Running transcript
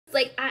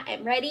like I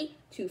am ready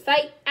to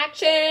fight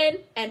action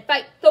and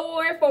fight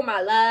Thor for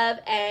my love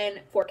and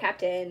for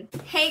Captain.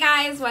 Hey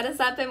guys, what is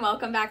up and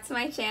welcome back to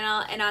my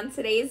channel. And on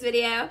today's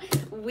video,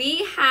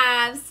 we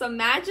have some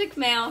magic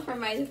mail from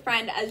my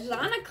friend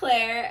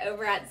Ajanaclair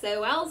over at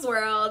Zoel's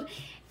World.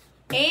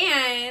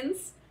 And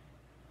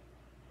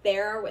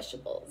there are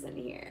Wishables in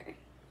here.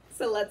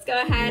 So let's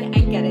go ahead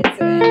and get into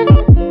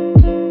it.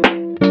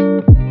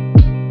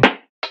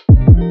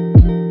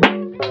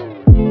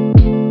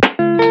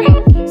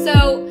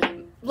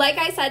 Like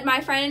I said,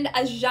 my friend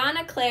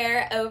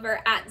Ajanaclair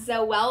over at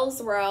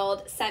Zoel's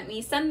World sent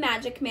me some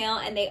magic mail,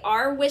 and they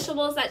are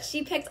Wishables that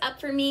she picked up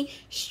for me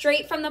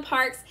straight from the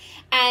parks.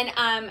 And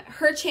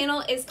her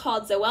channel is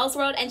called Zoel's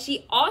World, and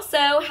she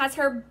also has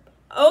her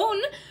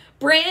own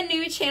brand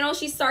new channel.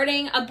 She's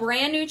starting a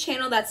brand new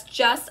channel that's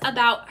just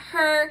about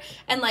her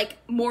and like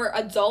more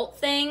adult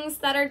things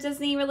that are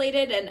Disney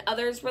related and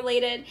others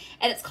related,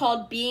 and it's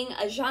called Being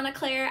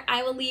Ajanaclair.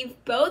 I will leave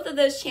both of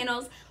those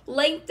channels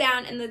linked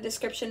down in the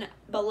description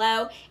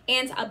below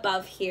and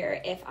above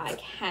here if I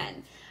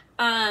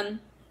can.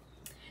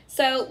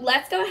 So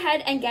let's go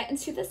ahead and get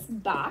into this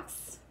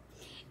box.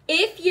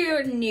 If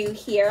you're new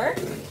here,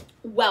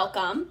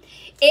 welcome.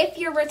 If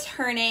you're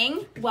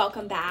returning,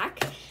 welcome back.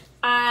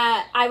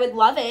 I would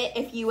love it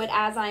if you would,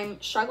 as I'm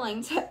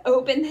struggling to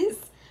open this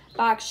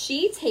box,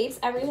 she tapes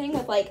everything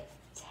with like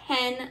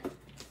 10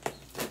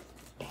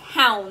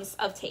 pounds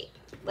of tape,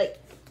 like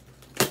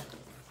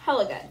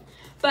hella good.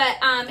 But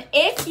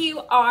if you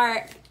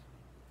are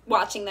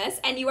watching this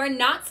and you are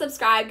not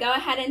subscribed, go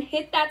ahead and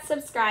hit that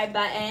subscribe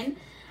button.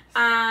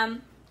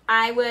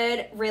 I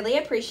would really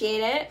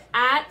appreciate it.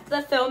 At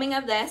the filming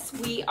of this,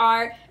 we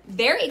are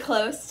very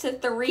close to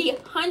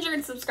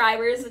 300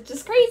 subscribers, which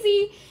is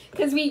crazy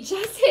because we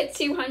just hit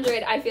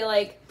 200, I feel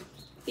like,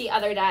 the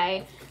other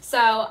day.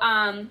 So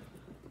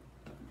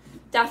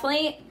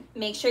definitely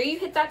make sure you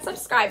hit that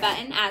subscribe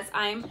button as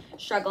I'm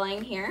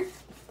struggling here.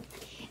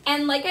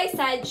 And like I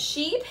said,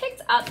 she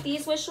picked up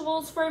these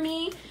Wishables for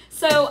me.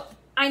 So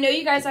I know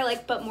you guys are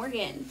like, but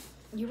Morgan,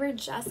 you were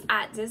just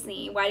at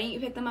Disney. Why didn't you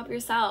pick them up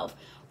yourself?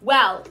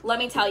 Well, let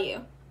me tell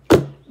you,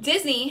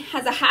 Disney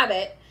has a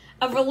habit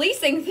of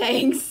releasing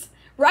things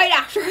right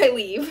after I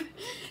leave.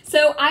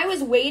 So I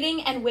was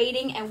waiting and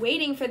waiting and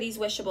waiting for these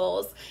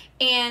Wishables.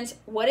 And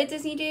what did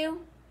Disney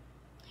do?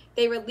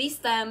 They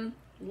released them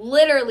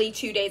literally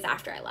 2 days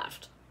after I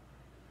left.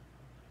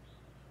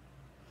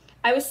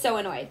 I was so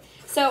annoyed.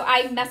 So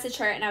I messaged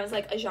her and I was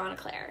like,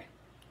 Ajanaclair.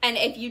 And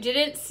if you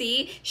didn't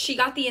see, she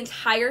got the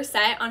entire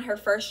set on her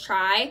first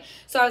try.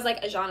 So I was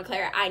like,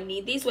 Ajanaclair, I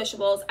need these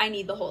Wishables. I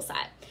need the whole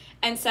set.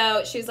 And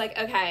so she was like,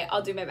 okay,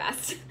 I'll do my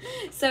best.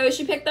 So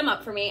she picked them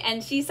up for me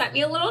and she sent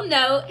me a little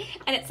note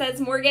and it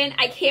says, Morgan,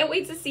 I can't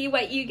wait to see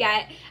what you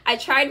get. I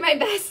tried my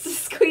best to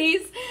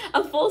squeeze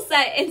a full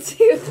set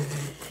into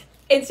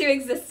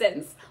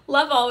existence.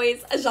 Love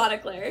always,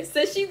 Ajanaclair.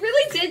 So she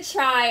really did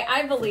try.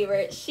 I believe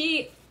her.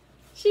 She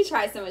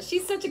tries so much.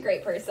 She's such a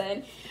great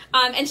person.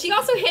 And she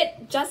also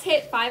just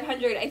hit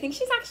 500. I think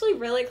she's actually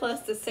really close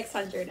to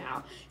 600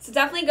 now. So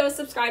definitely go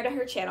subscribe to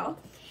her channel.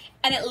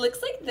 And it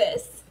looks like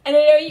this. And I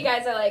know you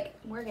guys are like,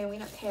 Morgan, we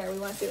don't care. We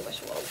want to see the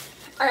Wishables.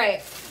 All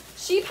right.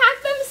 She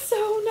packed them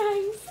so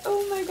nice.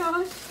 Oh my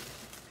gosh.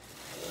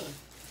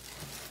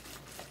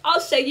 I'll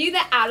show you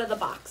the out of the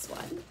box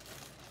one.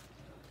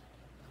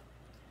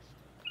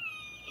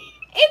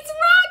 It's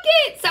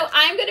Rocket! So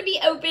I'm going to be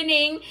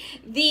opening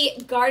the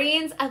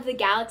Guardians of the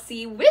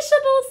Galaxy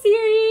Wishable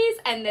series.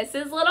 And this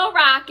is little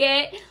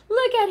Rocket.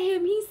 Look at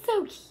him. He's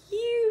so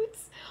cute.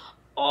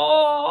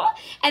 Oh,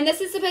 and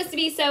this is supposed to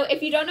be, so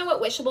if you don't know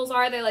what Wishables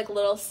are, they're like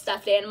little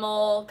stuffed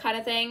animal kind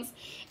of things.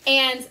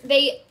 And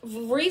they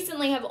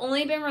recently have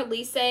only been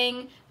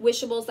releasing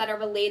Wishables that are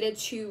related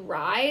to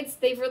rides.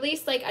 They've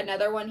released like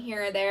another one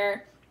here or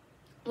there.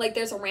 Like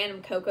there's a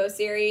random Coco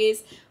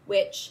series,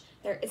 which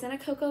there isn't a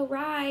Coco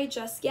ride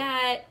just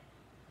yet.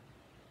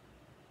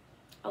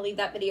 I'll leave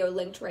that video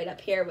linked right up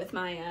here with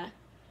my,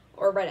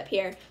 right up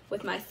here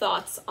with my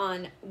thoughts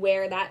on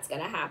where that's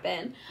gonna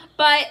happen.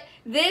 But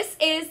this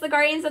is the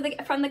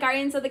from the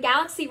Guardians of the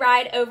Galaxy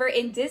ride over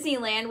in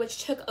Disneyland,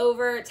 which took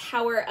over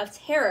Tower of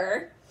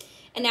Terror.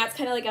 And now it's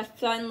kind of like a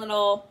fun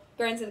little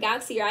Guardians of the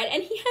Galaxy ride.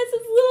 And he has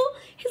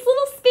his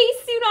little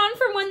spacesuit on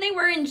from when they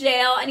were in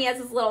jail, and he has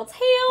his little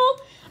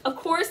tail. Of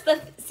course,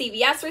 the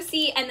CVS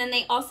receipt, and then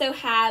they also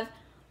have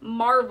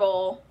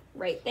Marvel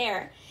right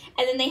there.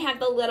 And then they have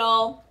the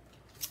little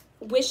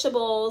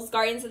Wishables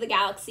Guardians of the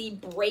Galaxy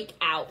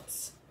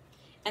breakouts.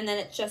 And then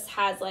it just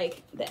has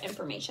like the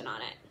information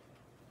on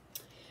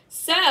it.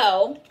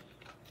 So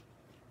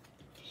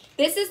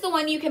this is the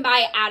one you can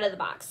buy out of the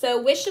box.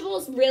 So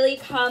Wishables really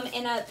come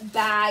in a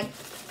bag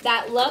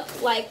that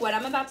look like what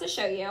I'm about to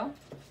show you.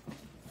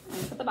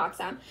 Let me put the box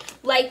down.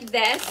 Like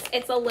this.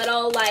 It's a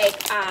little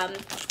like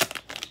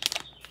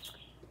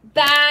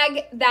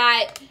bag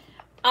that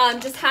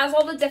just has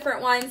all the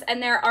different ones,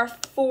 and there are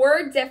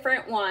 4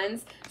 different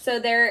ones. So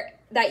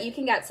that you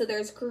can get. So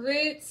there's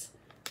Groot,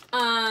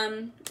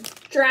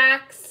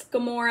 Drax,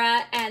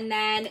 Gamora, and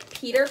then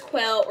Peter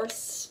Quill or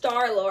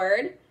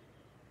Star-Lord.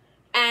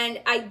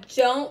 And I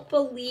don't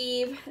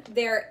believe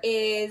there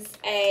is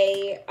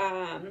a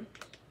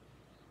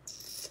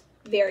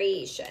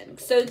variation.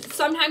 So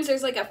sometimes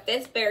there's like a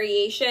 5th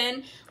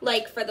variation.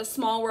 Like for the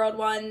Small World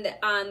one,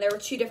 there were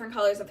 2 different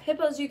colors of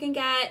hippos you can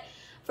get.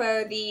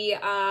 For the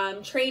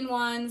train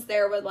ones,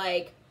 there were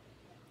like,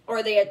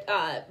 or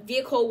the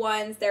vehicle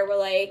ones, there were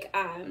like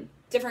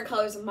different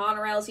colors of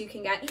monorails you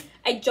can get.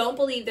 I don't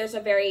believe there's a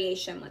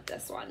variation with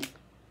this one.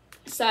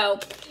 So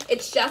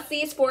it's just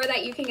these 4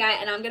 that you can get,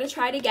 and I'm going to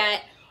try to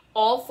get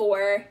all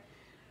 4.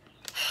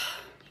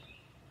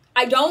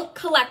 I don't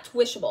collect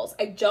Wishables.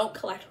 I don't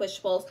collect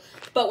Wishables,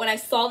 but when I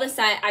saw the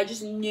set, I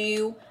just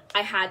knew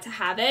I had to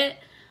have it.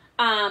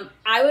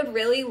 I would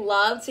really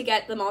love to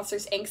get the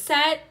Monsters, Inc.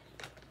 set.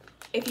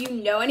 If you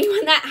know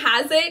anyone that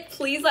has it,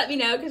 please let me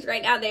know, because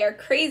right now they are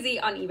crazy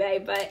on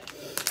eBay, but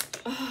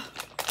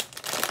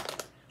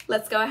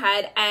let's go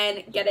ahead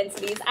and get into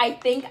these. I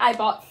think I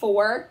bought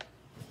 4,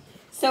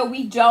 so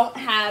we don't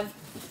have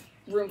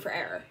room for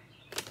error.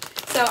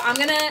 So I'm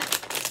going to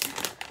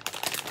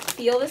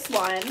feel this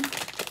one.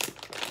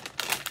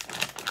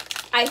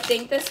 I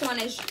think this one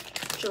is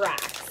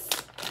Drax,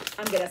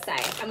 I'm going to say.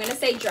 I'm going to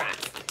say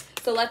Drax.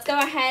 So let's go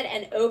ahead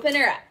and open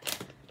her up.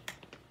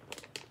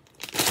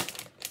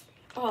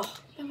 Oh,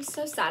 that was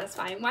so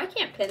satisfying. Why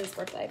can't pins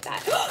work like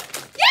that?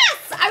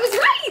 Yes! I was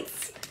right!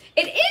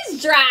 It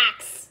is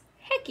Drax.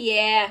 Heck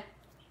yeah.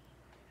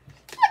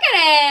 Look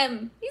at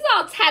him. He's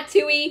all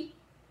tattooey.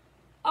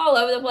 All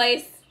over the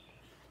place.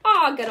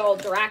 Oh, good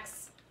old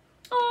Drax.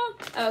 Oh,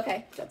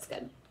 okay. That's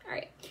good. All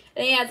right.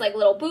 And he has like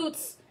little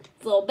boots,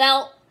 little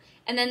belt.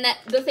 And then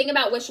the thing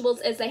about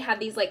Wishables is they have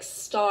these like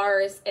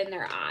stars in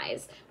their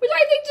eyes, which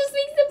I think just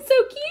makes them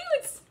so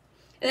cute.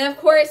 And then of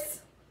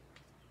course,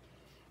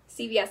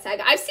 CVS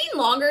tag. I've seen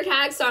longer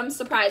tags, so I'm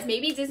surprised.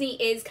 Maybe Disney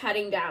is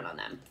cutting down on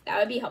them. That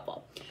would be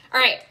helpful.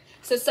 All right.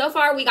 So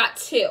far we got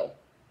 2. All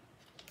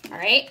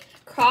right.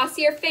 Cross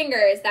your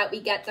fingers that we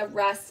get the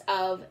rest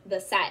of the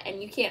set.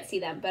 And you can't see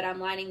them, but I'm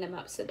lining them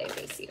up so they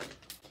face you.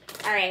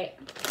 All right.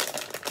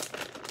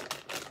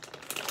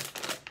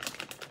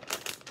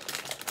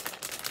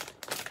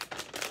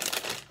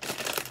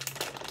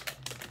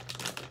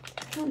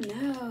 Oh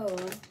no.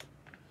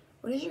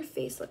 What does your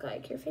face look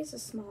like? Your face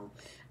is small.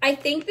 I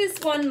think this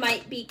one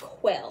might be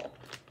Quill.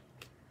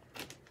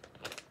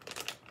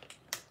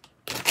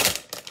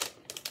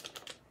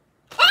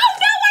 Oh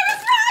no, I was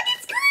wrong!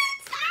 It's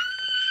Groot! Ah!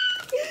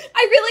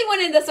 I really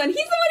wanted this one. He's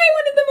the one I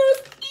wanted the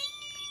most.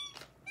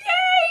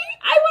 Yay!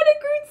 I wanted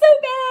Groot so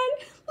bad.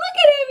 Look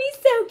at him, he's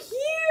so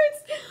cute.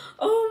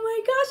 Oh my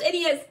gosh, and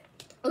he has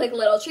like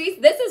little trees.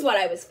 This is what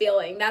I was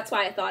feeling. That's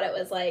why I thought it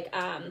was like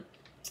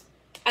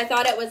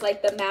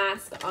the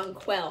mask on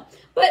Quill.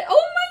 But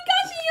oh my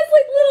gosh, he has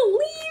like little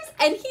leaves,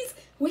 and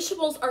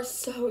Wishables are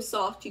so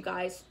soft, you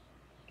guys.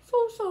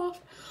 So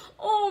soft.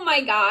 Oh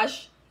my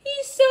gosh,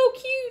 he's so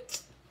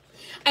cute.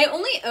 I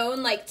only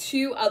own like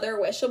 2 other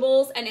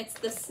Wishables, and it's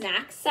the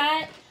snack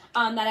set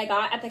that I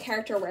got at the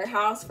Character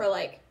Warehouse for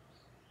like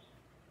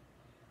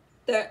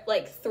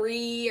 $3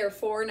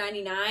 or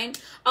 $4.99.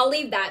 I'll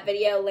leave that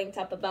video linked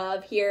up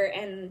above here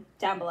and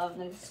down below in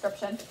the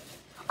description.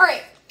 All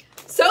right.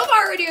 So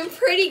far, we're doing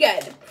pretty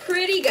good.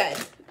 Pretty good.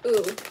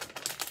 Ooh.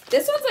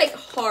 This one's, like,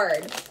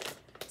 hard.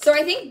 So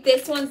I think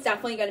this one's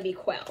definitely going to be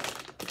Quill.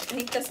 I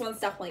think this one's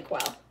definitely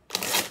Quill.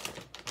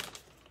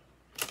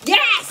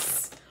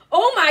 Yes!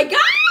 Oh, my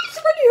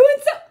gosh! We're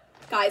doing so...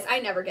 Guys, I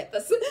never get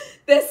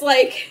this,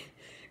 like,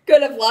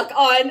 good of luck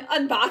on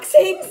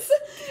unboxings.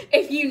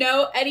 If you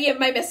know any of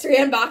my mystery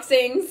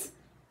unboxings,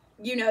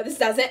 you know this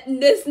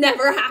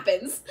never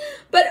happens.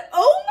 But,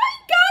 oh,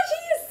 my gosh,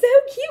 he is so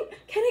cute.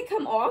 Can it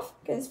come off?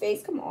 Can his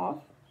face come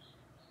off?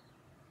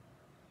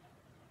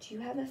 Do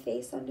you have a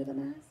face under the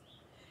mask?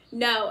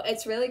 No,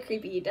 it's really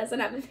creepy. He doesn't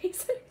have a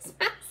face under his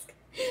mask.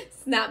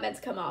 It's not meant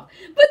to come off.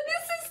 But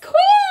this is Quill!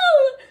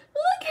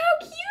 Look how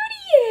cute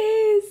he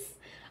is!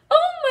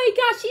 Oh my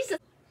gosh,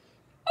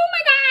 oh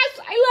my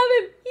gosh, I love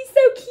him. He's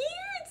so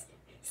cute.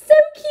 So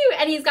cute.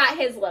 And he's got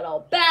his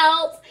little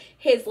belt,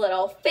 his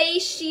little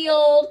face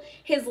shield,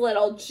 his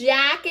little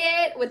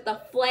jacket with the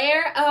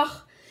flare.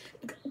 Ugh.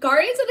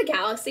 Guardians of the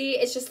Galaxy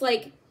is just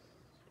like,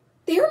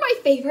 they're my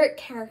favorite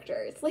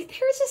characters. Like,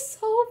 they're just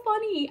so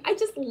funny. I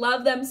just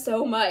love them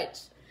so much.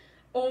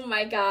 Oh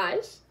my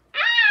gosh.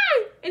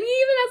 Ah! And he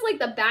even has like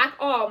the back.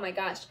 Oh my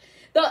gosh.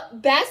 The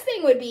best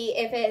thing would be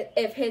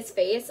if his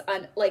face,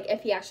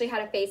 if he actually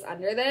had a face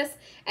under this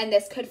and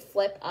this could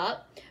flip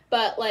up.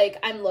 But like,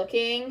 I'm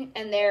looking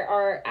and there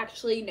are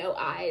actually no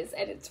eyes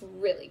and it's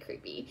really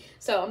creepy.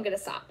 So I'm going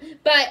to stop.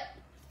 But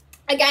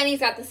again, he's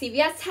got the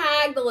CVS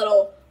tag, the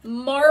little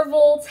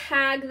Marvel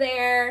tag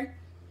there.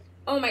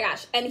 Oh my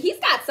gosh. And he's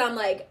got some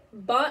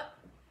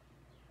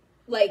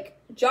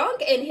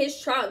junk in his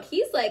trunk.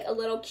 He's like a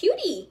little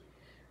cutie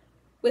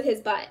with his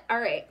butt. All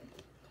right.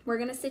 We're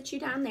going to sit you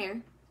down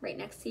there right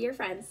next to your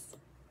friends.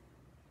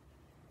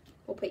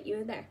 We'll put you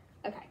in there.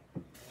 Okay.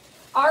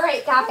 All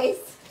right, guys.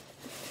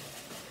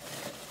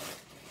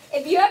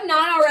 If you have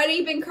not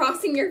already been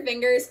crossing your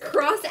fingers,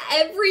 cross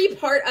every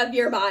part of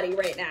your body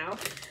right now.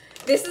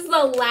 This is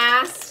the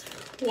last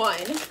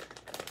one.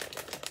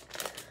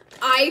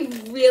 I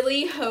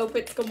really hope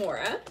it's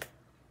Gamora.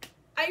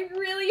 I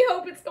really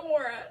hope it's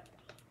Gamora.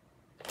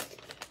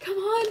 Come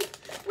on,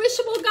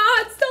 wishable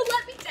gods, don't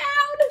let me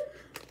down.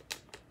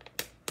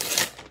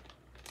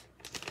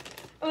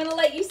 I'm gonna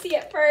let you see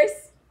it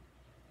first.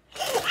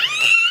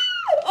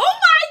 Oh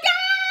my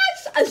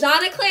gosh!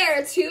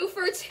 Ajanaclair, 2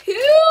 for 2.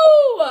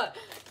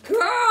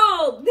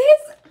 Girl,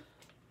 this,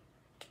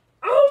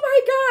 oh my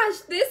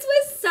gosh, this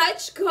was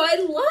such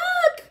good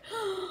luck.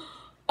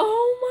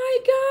 Oh my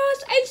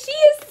gosh, and she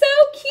is so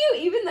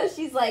cute, even though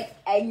she's like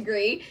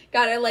angry,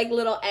 got her like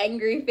little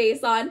angry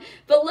face on.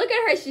 But look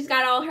at her, she's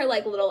got all her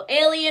like little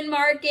alien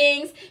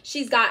markings.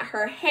 She's got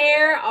her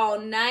hair all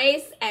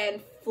nice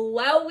and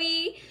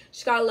flowy.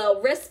 She's got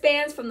little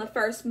wristbands from the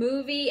first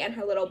movie and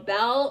her little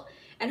belt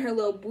and her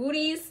little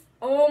booties.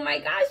 Oh my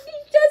gosh,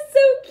 she's just so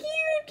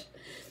cute.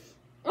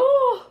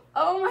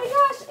 Oh my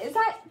gosh,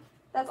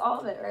 that's all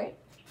of it, right?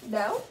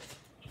 No?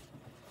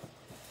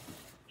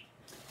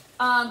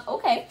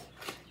 Okay.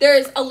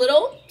 There's a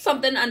little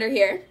something under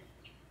here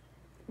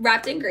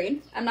wrapped in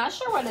green. I'm not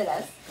sure what it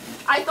is.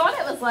 I thought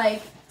it was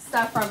like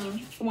stuff from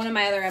one of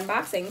my other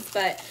unboxings,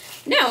 but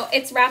no,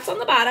 it's wrapped on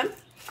the bottom.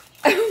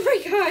 Oh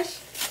my gosh.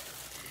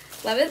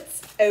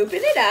 Let's open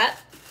it up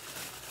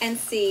and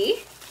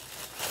see.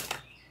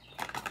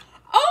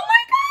 Oh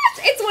my gosh,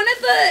 it's one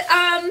of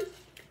the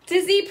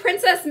Disney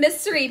Princess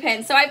Mystery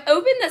Pins. So I've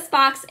opened this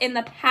box in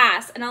the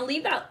past, and I'll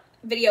leave that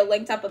video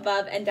linked up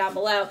above and down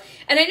below.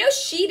 And I know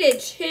she did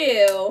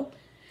too.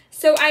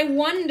 So I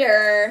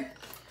wonder,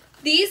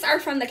 these are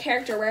from the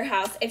Character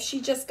Warehouse, if she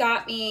just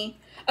got me,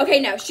 okay,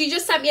 no, she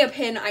just sent me a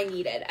pin I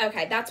needed.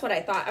 Okay, that's what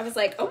I thought. I was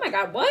like, oh my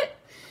God, what?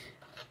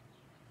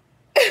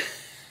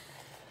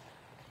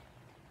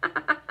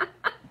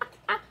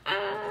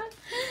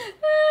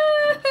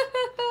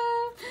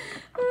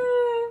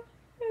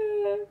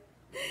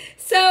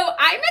 So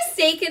I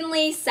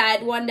mistakenly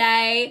said one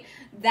day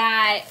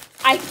that,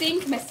 I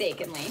think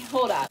mistakenly,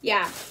 hold up.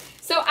 Yeah.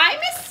 So I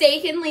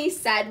mistakenly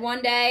said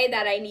one day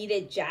that I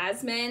needed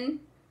jasmine,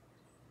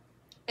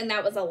 and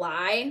that was a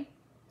lie.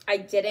 I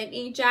didn't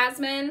need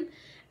jasmine.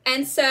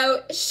 And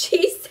so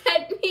she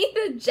sent me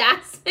the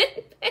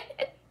jasmine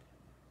pin.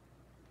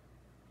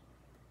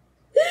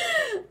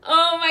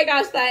 Oh my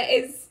gosh, that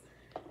is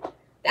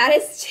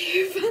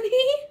too funny.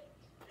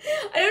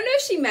 I don't know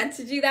if she meant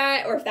to do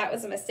that or if that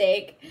was a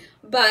mistake,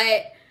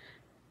 but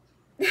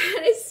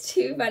that is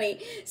too funny.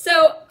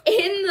 So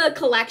in the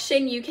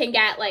collection, you can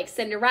get like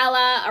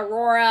Cinderella,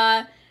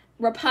 Aurora,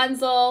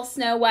 Rapunzel,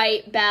 Snow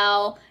White,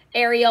 Belle,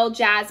 Ariel,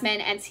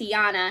 Jasmine, and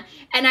Tiana.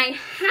 And I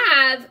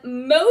have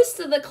most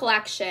of the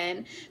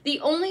collection. The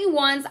only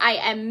ones I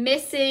am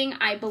missing,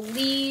 I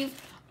believe,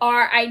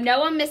 I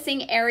know I'm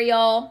missing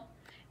Ariel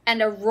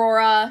and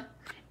Aurora.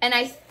 And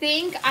I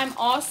think I'm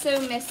also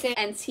missing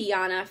and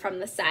Tiana from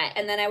the set.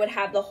 And then I would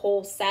have the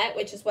whole set,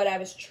 which is what I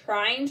was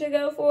trying to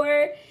go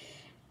for.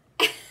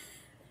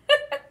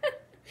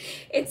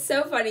 It's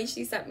so funny.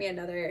 She sent me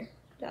another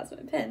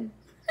jasmine pin.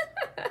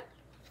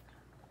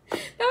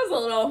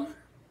 That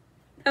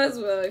was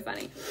really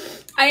funny.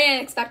 I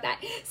didn't expect that.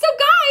 So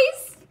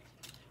guys,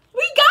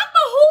 we got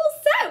the whole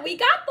set. We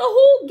got the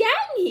whole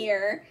gang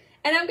here.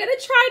 And I'm going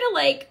to try to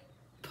like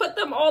put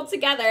them all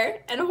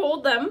together and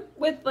hold them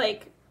with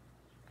like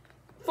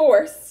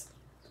force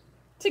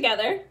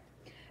together.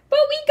 But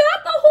we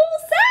got the whole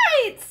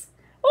set.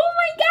 Oh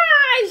my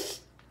gosh.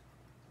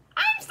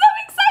 I'm so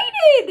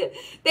excited.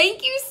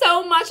 Thank you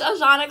so much,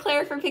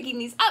 Ajanaclair, for picking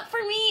these up for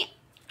me.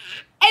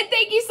 And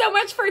thank you so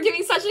much for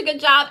doing such a good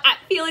job at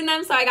feeling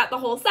them, so I got the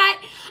whole set.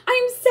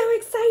 I'm so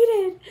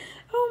excited.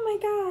 Oh my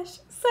gosh.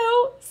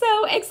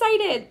 So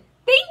excited.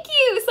 Thank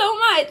you so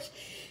much.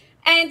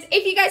 And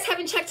if you guys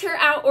haven't checked her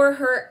out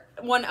or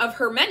one of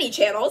her many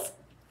channels,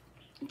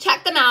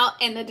 check them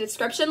out in the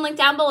description link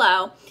down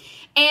below.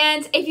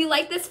 And if you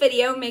like this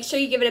video, make sure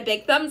you give it a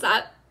big thumbs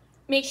up.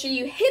 Make sure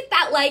you hit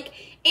that like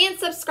and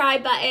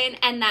subscribe button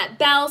and that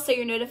bell so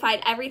you're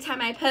notified every time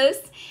I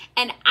post.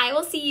 And I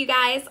will see you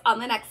guys on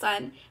the next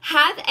one.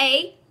 Have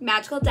a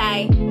magical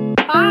day.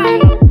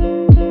 Bye.